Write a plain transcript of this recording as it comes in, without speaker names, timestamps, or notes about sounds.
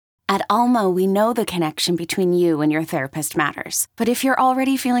At Alma, we know the connection between you and your therapist matters. But if you're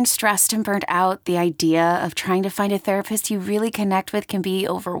already feeling stressed and burnt out, the idea of trying to find a therapist you really connect with can be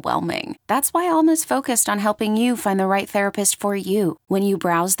overwhelming. That's why Alma's focused on helping you find the right therapist for you. When you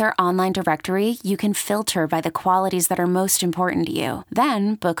browse their online directory, you can filter by the qualities that are most important to you.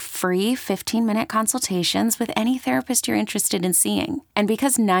 Then book free 15-minute consultations with any therapist you're interested in seeing. And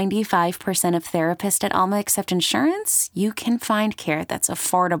because 95% of therapists at Alma accept insurance, you can find care that's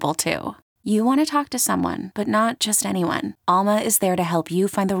affordable too. You want to talk to someone, but not just anyone. Alma is there to help you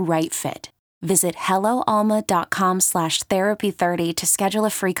find the right fit. Visit helloalma.com/therapy30 to schedule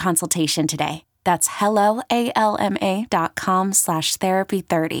a free consultation today. That's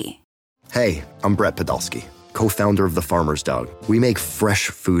helloalma.com/therapy30. Hey, I'm Brett Podolsky, co-founder of The Farmer's Dog. We make fresh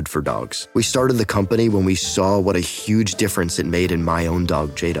food for dogs. We started the company when we saw what a huge difference it made in my own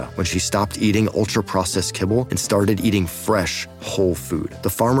dog, Jada, when she stopped eating ultra-processed kibble and started eating fresh, whole food. The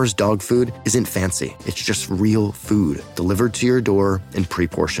Farmer's Dog food isn't fancy. It's just real food delivered to your door in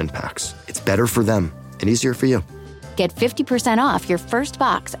pre-portioned packs. It's better for them and easier for you. Get 50% off your first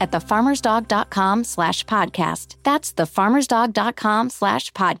box at thefarmersdog.com/podcast. That's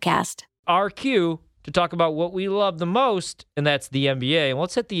thefarmersdog.com/podcast. Our cue to talk about what we love the most, and that's the NBA. And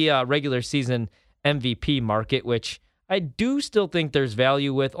let's hit the regular season MVP market, which I do still think there's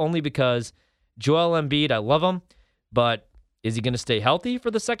value with, only because Joel Embiid, I love him, but is he going to stay healthy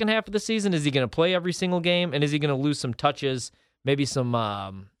for the second half of the season? Is he going to play every single game? And is he going to lose some touches, maybe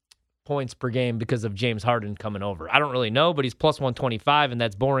some points per game because of James Harden coming over? I don't really know, but he's plus 125, and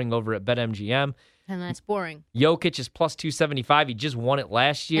that's boring over at BetMGM. And that's boring. Jokic is plus 275. He just won it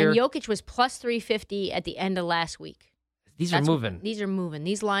last year. And Jokic was plus 350 at the end of last week. These are moving. These are moving.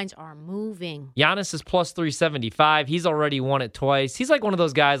 These lines are moving. Giannis is plus 375. He's already won it twice. He's like one of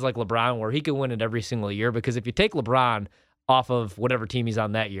those guys like LeBron where he could win it every single year, because if you take LeBron off of whatever team he's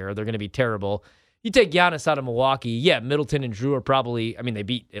on that year, they're going to be terrible. You take Giannis out of Milwaukee, yeah, Middleton and Drew are probably, I mean, they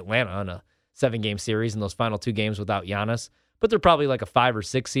beat Atlanta on a 7-game series in those final 2 games without Giannis, but they're probably like a 5 or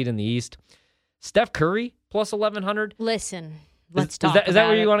 6 seed in the East. Steph Curry, plus 1,100. Listen, let's talk about it. Is that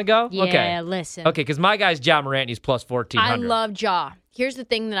where you want to go? Yeah, okay. Listen. Okay, because my guy's Ja Morant, he's plus 1,400. I love Ja. Here's the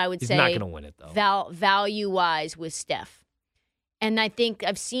thing that I would say. He's not going to win it, though. Value-wise with Steph. And I think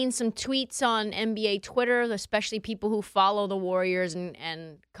I've seen some tweets on NBA Twitter, especially people who follow the Warriors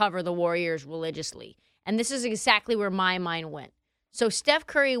and cover the Warriors religiously. And this is exactly where my mind went. So Steph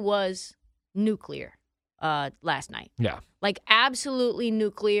Curry was nuclear last night. Yeah. Like absolutely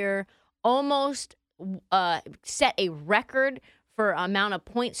nuclear. Almost set a record for amount of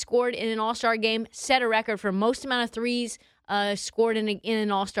points scored in an All-Star game, set a record for most amount of threes scored in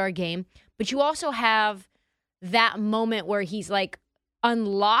an All-Star game. But you also have that moment where he's like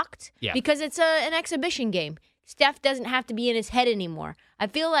unlocked because it's an exhibition game. Steph doesn't have to be in his head anymore. I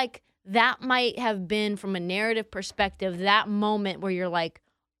feel like that might have been, from a narrative perspective, that moment where you're like,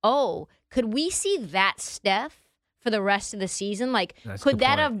 oh, could we see that Steph for the rest of the season? Like, could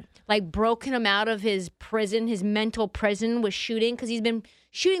that have like broken him out of his prison, his mental prison with shooting? Because he's been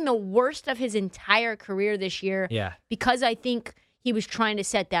shooting the worst of his entire career this year. Yeah. Because I think he was trying to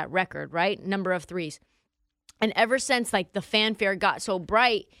set that record, right? Number of threes. And ever since like the fanfare got so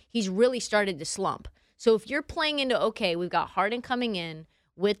bright, he's really started to slump. So if you're playing into, okay, we've got Harden coming in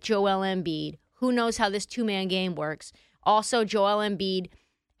with Joel Embiid, who knows how this 2-man game works. Also, Joel Embiid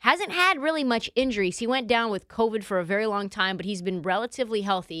hasn't had really much injuries. He went down with COVID for a very long time, but he's been relatively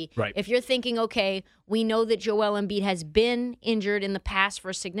healthy. Right. If you're thinking, okay, we know that Joel Embiid has been injured in the past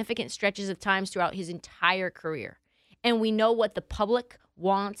for significant stretches of times throughout his entire career. And we know what the public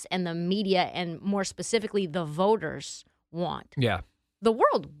wants and the media, and more specifically, the voters want. Yeah. The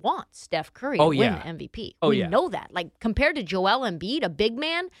world wants Steph Curry to win the MVP. We know that. Like, compared to Joel Embiid, a big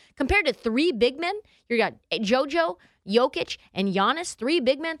man, compared to 3 big men, you got JoJo, Jokic, and Giannis, 3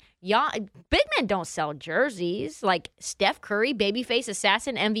 big men. Big men don't sell jerseys. Like Steph Curry, babyface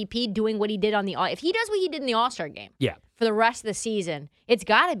assassin, MVP, doing what he did on the if he does what he did in the All-Star game for the rest of the season, it's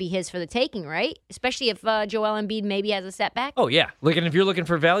got to be his for the taking, right? Especially if Joel Embiid maybe has a setback. Oh, yeah. Look, and if you're looking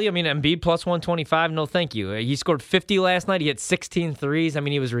for value, I mean, Embiid plus 125, no thank you. He scored 50 last night. He hit 16 threes. I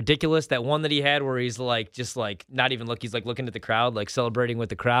mean, he was ridiculous. That one that he had where he's like, just like, not even look, he's like looking at the crowd, like celebrating with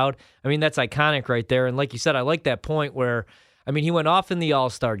the crowd. I mean, that's iconic right there. And like you said, I like that point where, I mean, he went off in the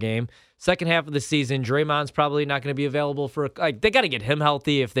All-Star game. Second half of the season, Draymond's probably not going to be available for, like, they got to get him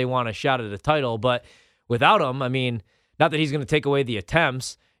healthy if they want a shot at a title. But without him, I mean, not that he's going to take away the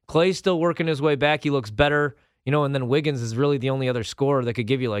attempts. Clay's still working his way back. He looks better, you know, and then Wiggins is really the only other scorer that could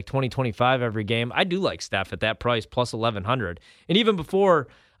give you like 20, 25 every game. I do like Steph at that price, plus 1,100. And even before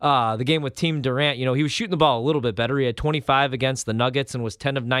the game with Team Durant, he was shooting the ball a little bit better. He had 25 against the Nuggets and was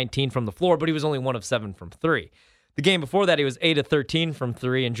 10 of 19 from the floor, but he was only 1 of 7 from 3. The game before that, he was 8 of 13 from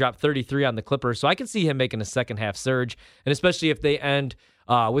 3 and dropped 33 on the Clippers. So I can see him making a second half surge, and especially if they end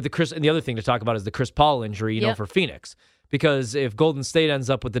with and the other thing to talk about is the Chris Paul injury, for Phoenix. Because if Golden State ends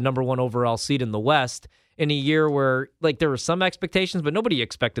up with the number 1 overall seed in the West in a year where there were some expectations, but nobody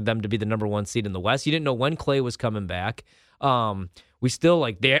expected them to be the number 1 seed in the West. You didn't know when Klay was coming back. We still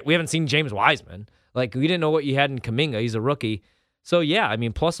we haven't seen James Wiseman. We didn't know what you had in Kuminga. He's a rookie. So yeah, I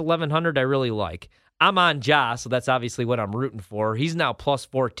mean, plus 1,100 I really like. I'm on Ja, so that's obviously what I'm rooting for. He's now plus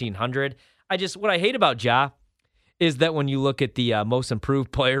 1,400. What I hate about Ja is that when you look at the most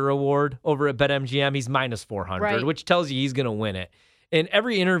improved player award over at BetMGM, he's minus 400, right, which tells you he's going to win it. In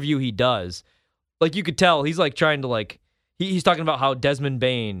every interview he does, you could tell he's trying to he's talking about how Desmond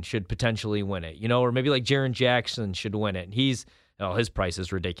Bane should potentially win it, or maybe Jaren Jackson should win it. And his price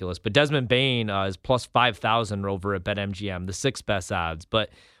is ridiculous, but Desmond Bane is plus 5,000 over at BetMGM, the 6th best odds. But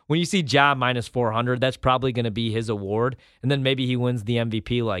when you see Ja minus 400, that's probably going to be his award, and then maybe he wins the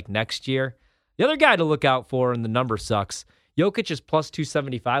MVP next year. The other guy to look out for, and the number sucks, Jokic is plus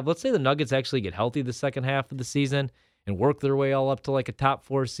 275. Let's say the Nuggets actually get healthy the second half of the season and work their way all up to a top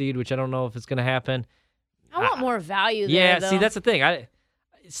 4 seed, which I don't know if it's going to happen. I want more value there, yeah, though. See, that's the thing.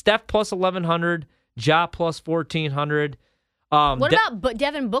 Steph plus 1,100, Ja plus 1,400. What about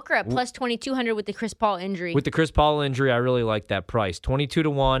Devin Booker at plus 2,200 with the Chris Paul injury? With the Chris Paul injury, I really like that price.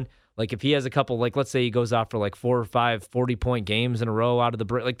 22-1. If he has a couple, let's say he goes off for 4 or 5 40-point games in a row out of the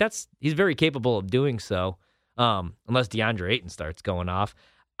break, he's very capable of doing so, unless DeAndre Ayton starts going off.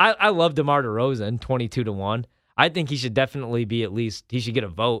 I love DeMar DeRozan, 22-1. I think he should definitely be he should get a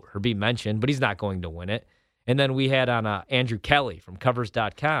vote or be mentioned, but he's not going to win it. And then we had on Andrew Kelly from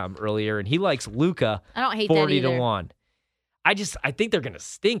Covers.com earlier, and he likes Luka 40-1. I think they're going to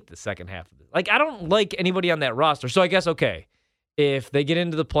stink the second half of it. I don't like anybody on that roster. So I guess, okay, if they get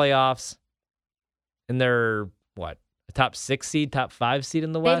into the playoffs and they're, a top 6 seed, top 5 seed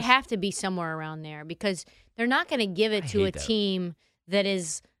in the West? They'd have to be somewhere around there because they're not going to give it to a team that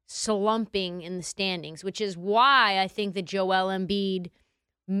is slumping in the standings, which is why I think the Joel Embiid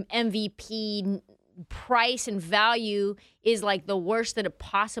MVP price and value is the worst that it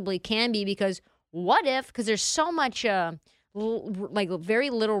possibly can be, because because there's so much very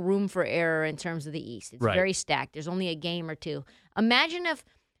little room for error in terms of the East. It's very stacked. There's only a game or two. Imagine if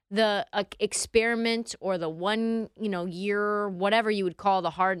the experiment or the 1 year, whatever you would call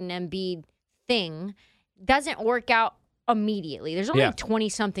the Harden Embiid thing, doesn't work out immediately. There's only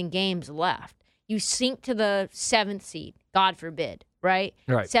 20-something games left. You sink to the 7th seed, God forbid, right?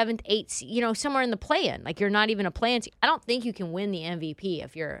 7th, 8th seed, somewhere in the play-in. You're not even a play-in team. I don't think you can win the MVP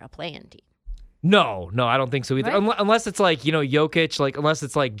if you're a play-in team. No, I don't think so either. Right? Unless it's Jokic, unless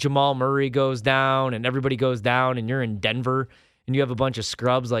it's Jamal Murray goes down and everybody goes down and you're in Denver and you have a bunch of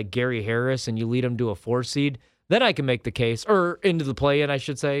scrubs like Gary Harris and you lead them to a 4 seed, then I can make the case, or into the play-in, I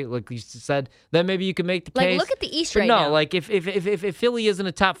should say, like you said, then maybe you can make the case. Look at the East but now. No, if Philly isn't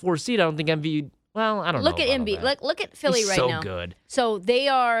a top 4 seed, I don't think Embiid. Well, I don't know. Look at Embiid. Look at Philly right now. So good. So they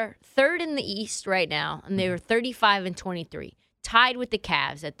are 3rd in the East right now, and they were 35-23. Tied with the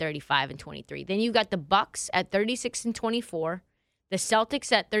Cavs at 35-23. Then you got the Bucks at 36-24, the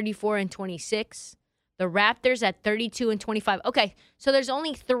Celtics at 34-26, the Raptors at 32-25. Okay, so there's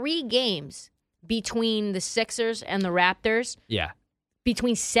only 3 games between the Sixers and the Raptors. Yeah.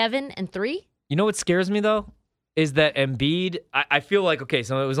 Between 7 and 3. You know what scares me though is that Embiid. I feel like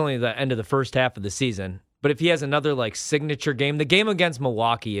so it was only the end of the first half of the season, but if he has another signature game, the game against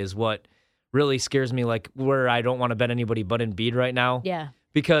Milwaukee is what really scares me, where I don't want to bet anybody but Embiid right now. Yeah.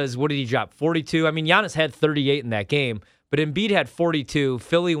 Because what did he drop? 42? I mean, Giannis had 38 in that game, but Embiid had 42.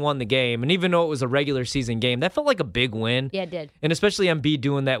 Philly won the game, and even though it was a regular season game, that felt like a big win. Yeah, it did. And especially Embiid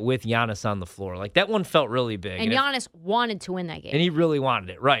doing that with Giannis on the floor. That one felt really big. And Giannis wanted to win that game. And he really wanted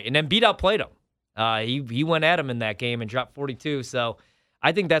it, right. And Embiid outplayed him. He went at him in that game and dropped 42. So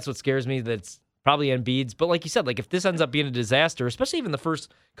I think that's what scares me, that's probably Embiid's. But like you said, if this ends up being a disaster, especially even the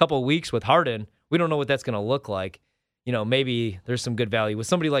first couple of weeks with Harden, we don't know what that's going to look like. Maybe there's some good value with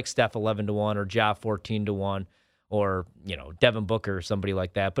somebody like Steph 11-1 or Ja 14-1 or, Devin Booker or somebody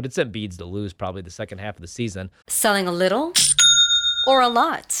like that. But it's Embiid's to lose probably the second half of the season. Selling a little or a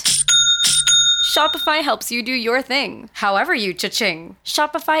lot? Shopify helps you do your thing, however you cha-ching.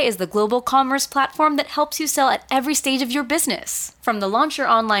 Shopify is the global commerce platform that helps you sell at every stage of your business. From the launch your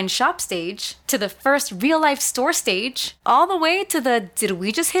online shop stage, to the first real-life store stage, all the way to the did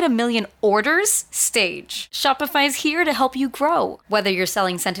we just hit 1 million orders stage. Shopify is here to help you grow. Whether you're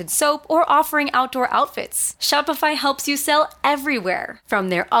selling scented soap or offering outdoor outfits, Shopify helps you sell everywhere. From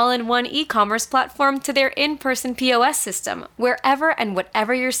their all-in-one e-commerce platform to their in-person POS system, wherever and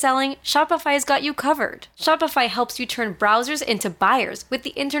whatever you're selling, Shopify's got you covered. Shopify helps you turn browsers into buyers with the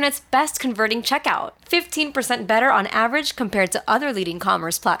internet's best converting checkout. 15% better on average compared to other leading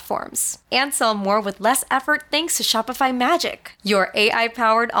commerce platforms. And sell more with less effort thanks to Shopify Magic, your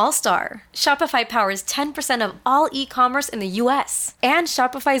AI-powered all-star. Shopify powers 10% of all e-commerce in the US. And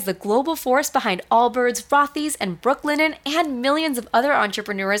Shopify is the global force behind Allbirds, Rothy's, and Brooklinen, and millions of other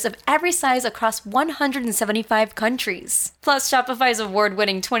entrepreneurs of every size across 175 countries. Plus, Shopify's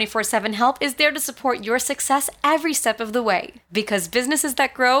award-winning 24/7 help is there to support your success every step of the way. Because businesses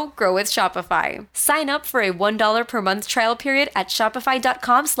that grow with Shopify. Sign up for a $1 per month trial period at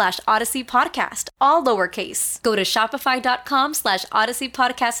shopify.com/Odyssey Podcast, all lowercase. Go to shopify.com/Odyssey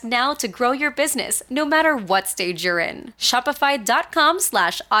Podcast now to grow your business, no matter what stage you're in.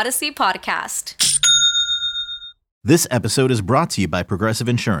 Shopify.com/Odyssey Podcast. This episode is brought to you by Progressive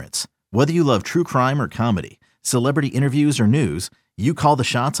Insurance. Whether you love true crime or comedy, celebrity interviews or news, you call the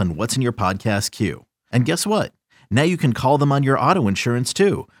shots on what's in your podcast queue. And guess what? Now you can call them on your auto insurance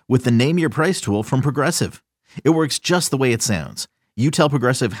too, with the Name Your Price tool from Progressive. It works just the way it sounds. You tell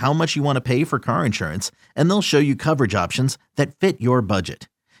Progressive how much you want to pay for car insurance, and they'll show you coverage options that fit your budget.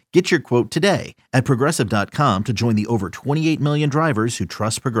 Get your quote today at Progressive.com to join the over 28 million drivers who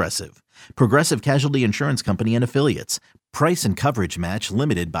trust Progressive. Progressive Casualty Insurance Company and Affiliates. Price and coverage match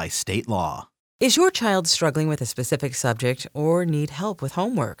limited by state law. Is your child struggling with a specific subject or need help with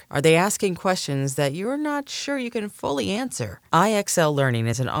homework? Are they asking questions that you're not sure you can fully answer? IXL Learning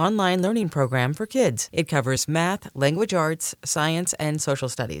is an online learning program for kids. It covers math, language arts, science, and social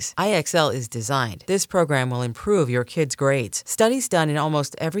studies. IXL is designed. This program will improve your kids' grades. Studies done in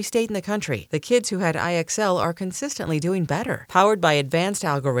almost every state in the country. The kids who had IXL are consistently doing better. Powered by advanced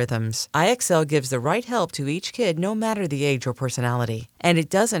algorithms, IXL gives the right help to each kid no matter the age or personality. And it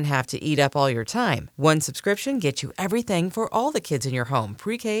doesn't have to eat up all your time. One subscription gets you everything for all the kids in your home,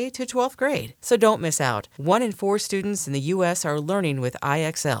 pre-K to 12th grade. So don't miss out. 1 in 4 students in the U.S. are learning with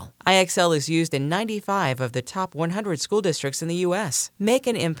IXL. IXL is used in 95 of the top 100 school districts in the U.S. Make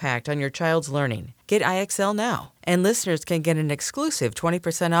an impact on your child's learning. Get IXL now. And listeners can get an exclusive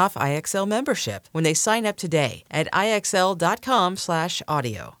 20% off IXL membership when they sign up today at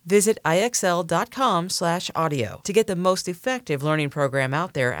IXL.com/audio. Visit IXL.com/audio to get the most effective learning program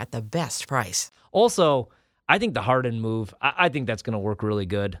out there at the best price. Also, I think the Harden move, I think that's going to work really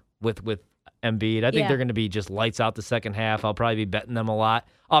good with Embiid. I think they're going to be just lights out the second half. I'll probably be betting them a lot.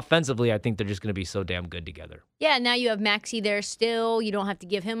 Offensively, I think they're just going to be so damn good together. Yeah, now you have Maxey there still. You don't have to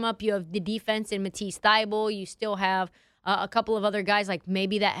give him up. You have the defense in Matisse Thybulle. You still have a couple of other guys. Like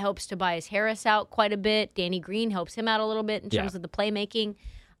maybe that helps Tobias Harris out quite a bit. Danny Green helps him out a little bit in terms of the playmaking,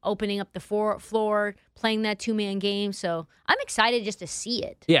 opening up the floor, playing that two-man game. So I'm excited just to see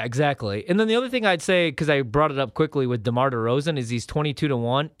it. Yeah, exactly. And then the other thing I'd say, because I brought it up quickly with DeMar DeRozan, is he's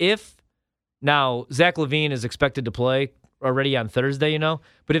 22-1. Now, Zach LaVine is expected to play already on Thursday,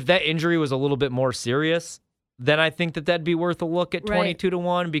 but if that injury was a little bit more serious, then I think that'd be worth a look at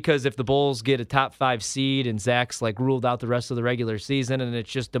 22-1, because if the Bulls get a top 5 seed and Zach's ruled out the rest of the regular season and it's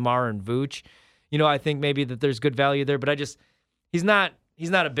just DeMar and Vooch, I think maybe that there's good value there, but he's not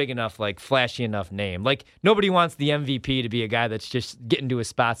a big enough, flashy enough name. Nobody wants the MVP to be a guy that's just getting to his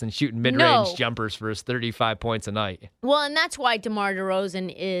spots and shooting mid-range jumpers for his 35 points a night. Well, and that's why DeMar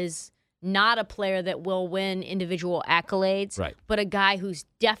DeRozan is not a player that will win individual accolades, but a guy who's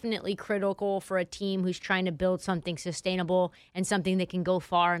definitely critical for a team who's trying to build something sustainable and something that can go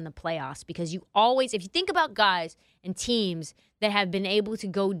far in the playoffs. Because you always, if you think about guys and teams that have been able to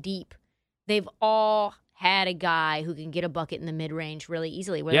go deep, they've all had a guy who can get a bucket in the mid-range really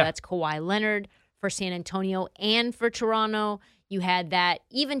easily, whether that's Kawhi Leonard for San Antonio and for Toronto. You had that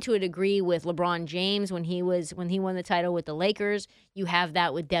even to a degree with LeBron James when he won the title with the Lakers. You have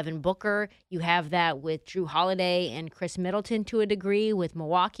that with Devin Booker. You have that with Drew Holiday and Chris Middleton to a degree with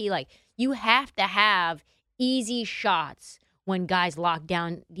Milwaukee. You have to have easy shots when guys lock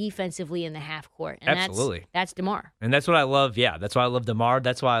down defensively in the half court. And absolutely. That's DeMar. And that's what I love. Yeah, that's why I love DeMar.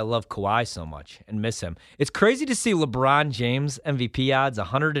 That's why I love Kawhi so much and miss him. It's crazy to see LeBron James MVP odds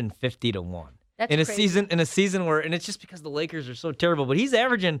 150-1. That's in a crazy. season where, and it's just because the Lakers are so terrible, but he's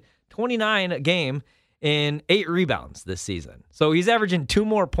averaging 29 a game and 8 rebounds this season. So he's averaging 2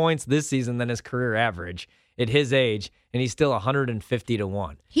 more points this season than his career average at his age, and he's still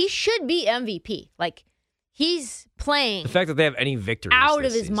 150-1. He should be MVP. He's playing The fact that they have any victories out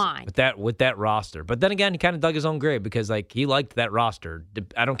this of his season mind. with that roster. But then again, he kind of dug his own grave because like he liked that roster.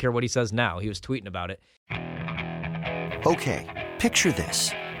 I don't care what he says now. He was tweeting about it. Okay, picture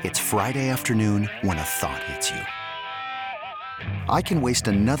this. It's Friday afternoon when a thought hits you. I can waste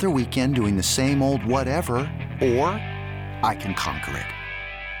another weekend doing the same old whatever, or I can conquer it.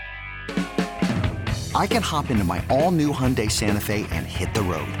 I can hop into my all-new Hyundai Santa Fe and hit the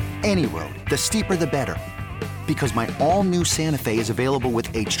road. Any road. The steeper, the better. Because my all-new Santa Fe is available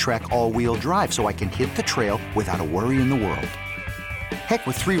with H-Track all-wheel drive, so I can hit the trail without a worry in the world. Heck,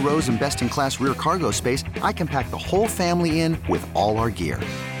 with 3 rows and best-in-class rear cargo space, I can pack the whole family in with all our gear.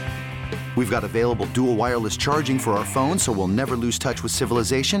 We've got available dual wireless charging for our phones, so we'll never lose touch with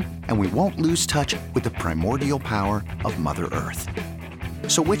civilization, and we won't lose touch with the primordial power of Mother Earth.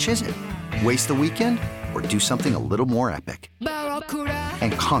 So which is it? Waste the weekend or do something a little more epic?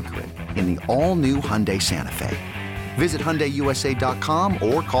 And conquer it in the all-new Hyundai Santa Fe. Visit HyundaiUSA.com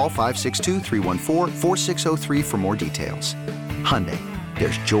or call 562-314-4603 for more details. Hyundai,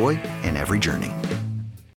 there's joy in every journey.